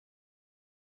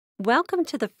Welcome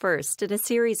to the first in a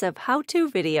series of how-to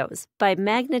videos by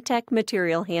Magnetek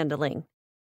Material Handling.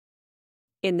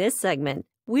 In this segment,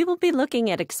 we will be looking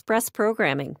at express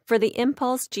programming for the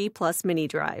Impulse G+ mini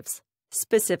drives.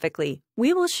 Specifically,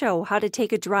 we will show how to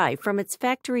take a drive from its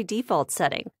factory default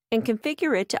setting and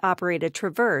configure it to operate a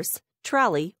traverse,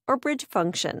 trolley, or bridge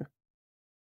function.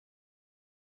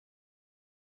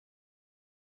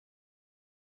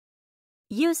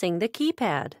 Using the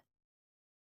keypad.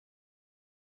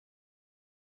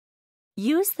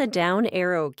 Use the down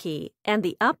arrow key and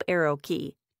the up arrow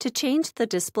key to change the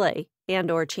display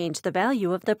and/or change the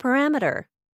value of the parameter.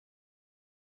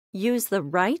 Use the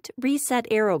right reset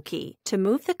arrow key to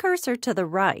move the cursor to the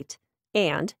right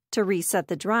and to reset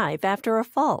the drive after a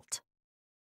fault.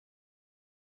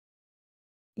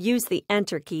 Use the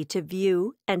Enter key to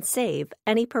view and save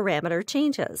any parameter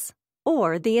changes,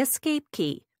 or the Escape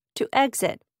key to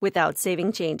exit without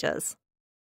saving changes.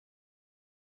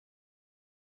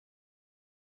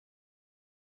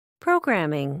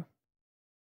 Programming.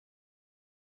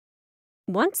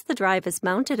 Once the drive is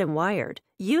mounted and wired,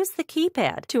 use the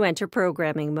keypad to enter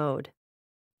programming mode.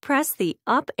 Press the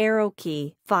up arrow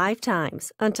key 5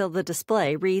 times until the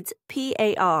display reads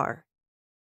PAR.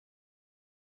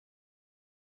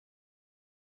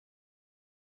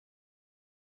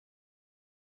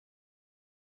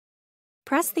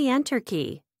 Press the Enter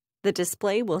key. The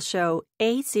display will show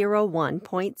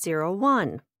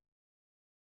A01.01.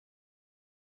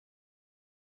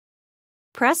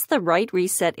 Press the right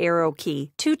reset arrow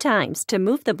key 2 times to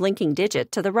move the blinking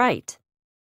digit to the right.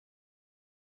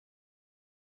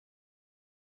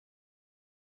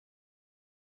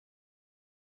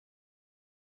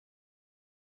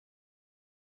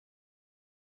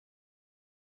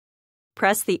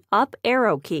 Press the up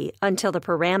arrow key until the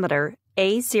parameter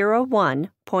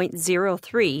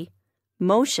A01.03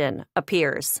 motion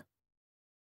appears.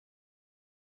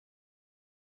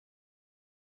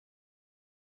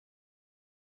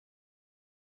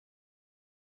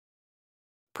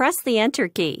 Press the Enter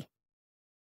key.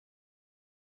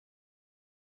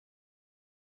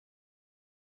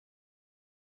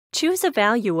 Choose a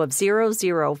value of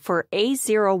 00 for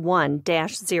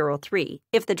A01-03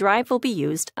 if the drive will be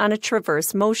used on a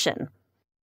traverse motion.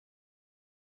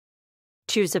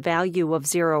 Choose a value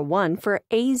of 01 for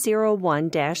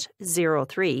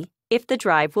A01-03 if the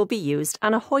drive will be used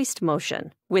on a hoist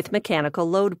motion with mechanical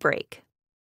load break.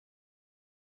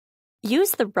 Use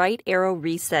the right arrow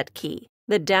reset key,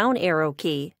 the down arrow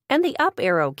key, and the up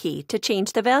arrow key to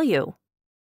change the value.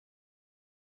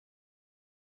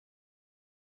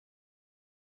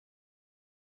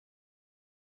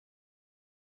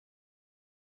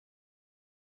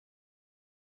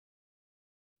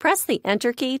 Press the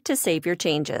Enter key to save your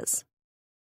changes.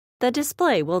 The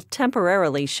display will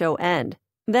temporarily show End,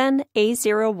 then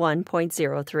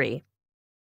A01.03.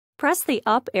 Press the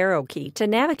up arrow key to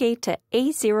navigate to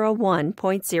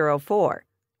A01.04.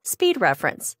 Speed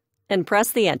reference, and press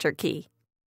the Enter key.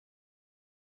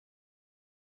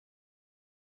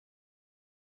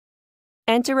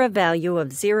 Enter a value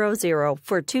of 00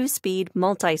 for 2-speed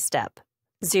multi-step,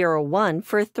 01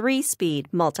 for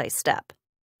 3-speed multi-step,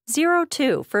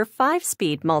 02 for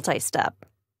 5-speed multi-step,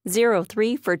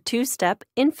 03 for 2-step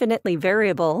infinitely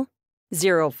variable,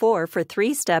 04 for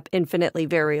 3-step infinitely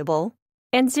variable,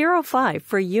 and 05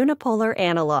 for unipolar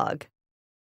analog.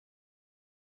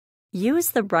 Use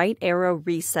the right arrow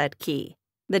reset key,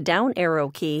 the down arrow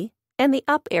key, and the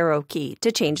up arrow key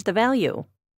to change the value.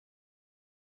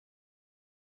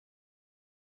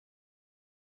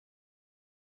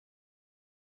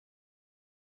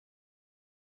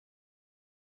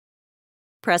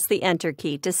 Press the Enter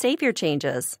key to save your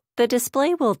changes. The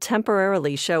display will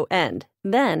temporarily show End,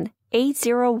 then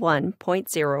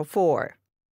A01.04.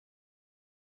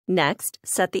 Next,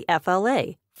 set the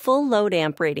FLA, full load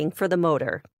amp rating for the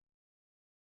motor.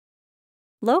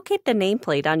 Locate the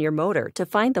nameplate on your motor to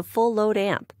find the full load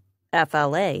amp,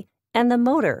 FLA, and the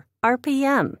motor,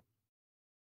 RPM.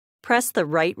 Press the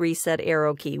right reset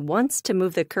arrow key once to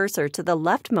move the cursor to the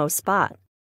leftmost spot.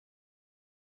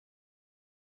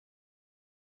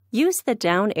 Use the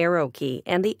down arrow key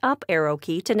and the up arrow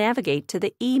key to navigate to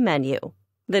the E menu.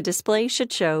 The display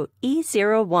should show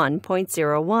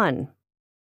E01.01.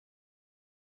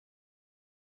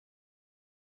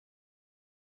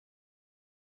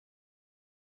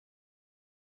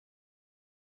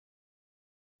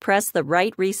 Press the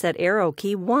right reset arrow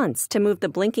key once to move the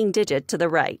blinking digit to the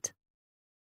right.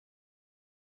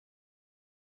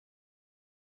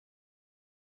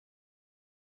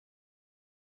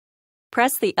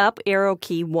 Press the up arrow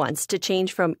key once to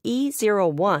change from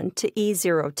E01 to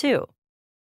E02.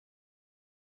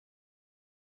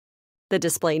 The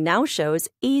display now shows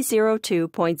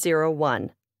E02.01,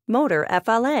 Motor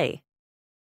FLA.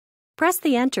 Press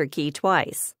the Enter key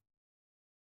twice.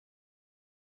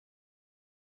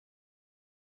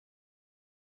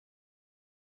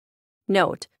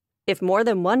 Note, if more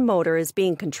than one motor is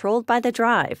being controlled by the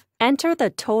drive, enter the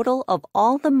total of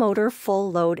all the motor full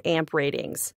load amp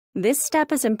ratings. This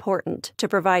step is important to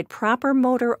provide proper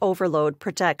motor overload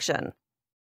protection.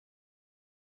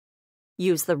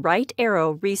 Use the right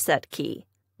arrow reset key,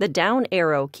 the down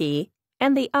arrow key,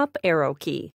 and the up arrow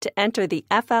key to enter the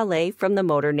FLA from the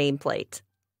motor nameplate.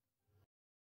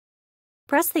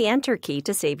 Press the Enter key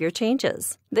to save your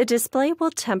changes. The display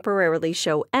will temporarily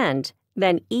show End,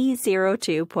 then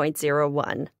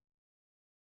E02.01.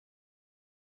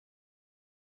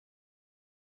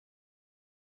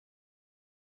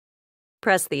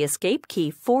 Press the Escape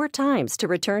key 4 times to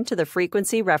return to the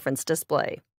frequency reference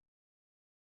display.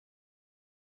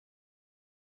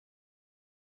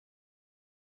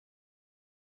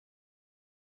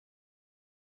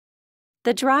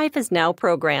 The drive is now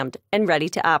programmed and ready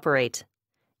to operate.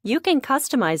 You can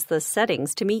customize the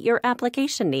settings to meet your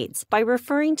application needs by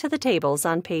referring to the tables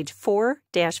on page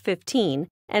 4-15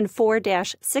 and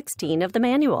 4-16 of the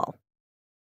manual.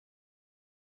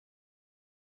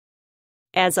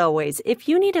 As always, if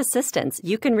you need assistance,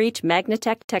 you can reach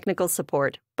Magnetek Technical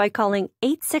Support by calling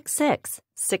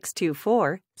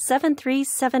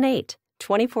 866-624-7378,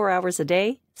 24 hours a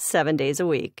day, 7 days a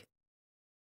week.